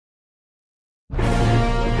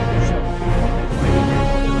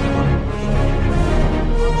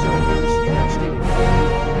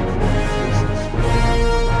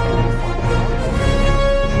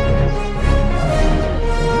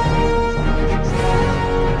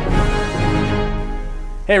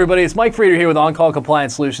Hey everybody, it's Mike Frieder here with On-Call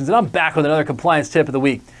Compliance Solutions, and I'm back with another compliance tip of the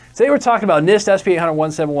week. Today we're talking about NIST SP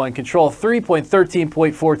 800-171 Control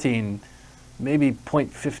 3.13.14. Maybe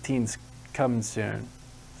 .15's coming soon.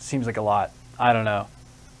 Seems like a lot. I don't know.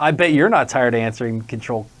 I bet you're not tired of answering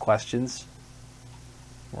control questions.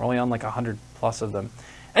 We're only on like 100 plus of them.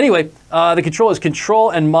 Anyway, the control is control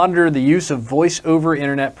and monitor the use of voice over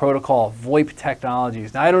internet protocol, VoIP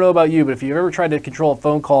technologies. Now, I don't know about you, but if you've ever tried to control a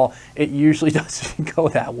phone call, it usually doesn't go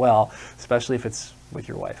that well, especially if it's with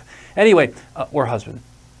your wife. Anyway, or husband.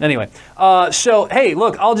 Anyway, so hey,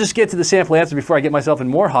 look, I'll just get to the sample answer before I get myself in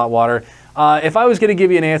more hot water. If I was going to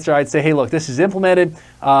give you an answer, I'd say, hey, look, this is implemented.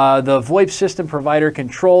 The VoIP system provider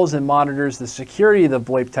controls and monitors the security of the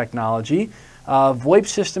VoIP technology. VoIP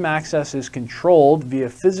system access is controlled via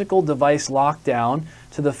physical device lockdown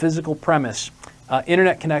to the physical premise,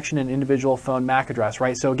 internet connection and individual phone MAC address,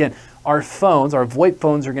 right? So again, our phones, our VoIP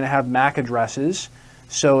phones are going to have MAC addresses,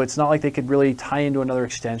 so it's not like they could really tie into another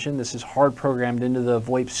extension. This is hard programmed into the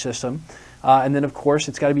VoIP system. And then of course,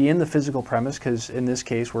 it's got to be in the physical premise because in this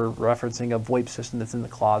case, we're referencing a VoIP system that's in the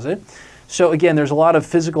closet. So again, there's a lot of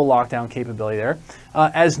physical lockdown capability there.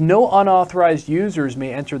 As no unauthorized users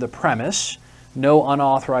may enter the premise, no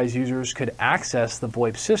unauthorized users could access the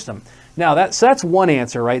VoIP system. Now, that's one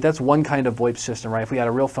answer, right? That's one kind of VoIP system, right? If we had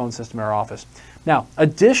a real phone system in our office. Now,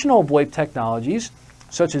 additional VoIP technologies,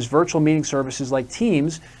 such as virtual meeting services like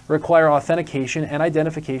Teams, require authentication and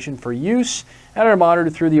identification for use and are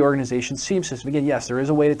monitored through the organization's SIEM system. Again, yes, there is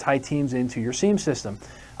a way to tie Teams into your SIEM system.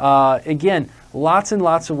 Again, lots and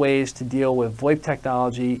lots of ways to deal with VoIP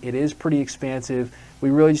technology. It is pretty expansive. We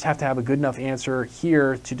really just have to have a good enough answer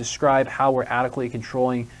here to describe how we're adequately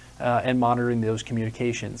controlling and monitoring those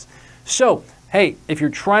communications. So, hey, if you're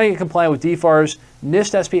trying to get compliant with DFARS,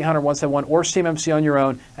 NIST SP 800-171, or CMMC on your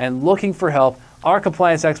own and looking for help, our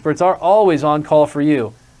compliance experts are always on call for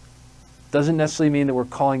you. Doesn't necessarily mean that we're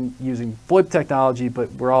calling using VoIP technology,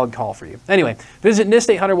 but we're all on call for you. Anyway, visit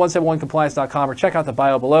NIST800-171compliance.com or check out the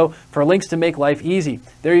bio below for links to make life easy.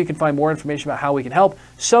 There you can find more information about how we can help.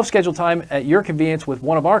 Self-schedule time at your convenience with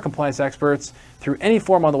one of our compliance experts through any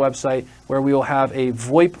form on the website where we will have a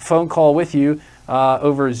VoIP phone call with you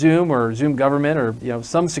over Zoom or Zoom Government or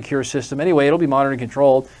some secure system. Anyway, it'll be monitored and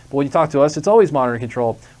controlled. But when you talk to us, it's always monitored and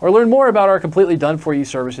controlled. Or learn more about our completely done-for-you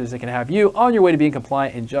services that can have you on your way to being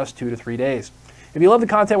compliant in just 2 to 3 days. If you love the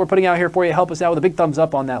content we're putting out here for you, help us out with a big thumbs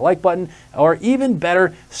up on that like button, or even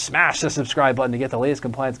better, smash the subscribe button to get the latest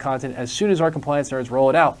compliance content as soon as our compliance nerds roll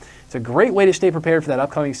it out. It's a great way to stay prepared for that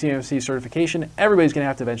upcoming CMMC certification. Everybody's going to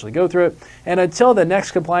have to eventually go through it. And until the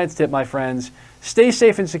next compliance tip, my friends, stay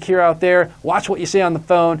safe and secure out there, watch what you say on the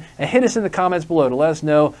phone, and hit us in the comments below to let us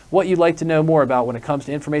know what you'd like to know more about when it comes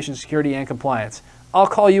to information security and compliance. I'll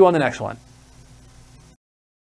call you on the next one.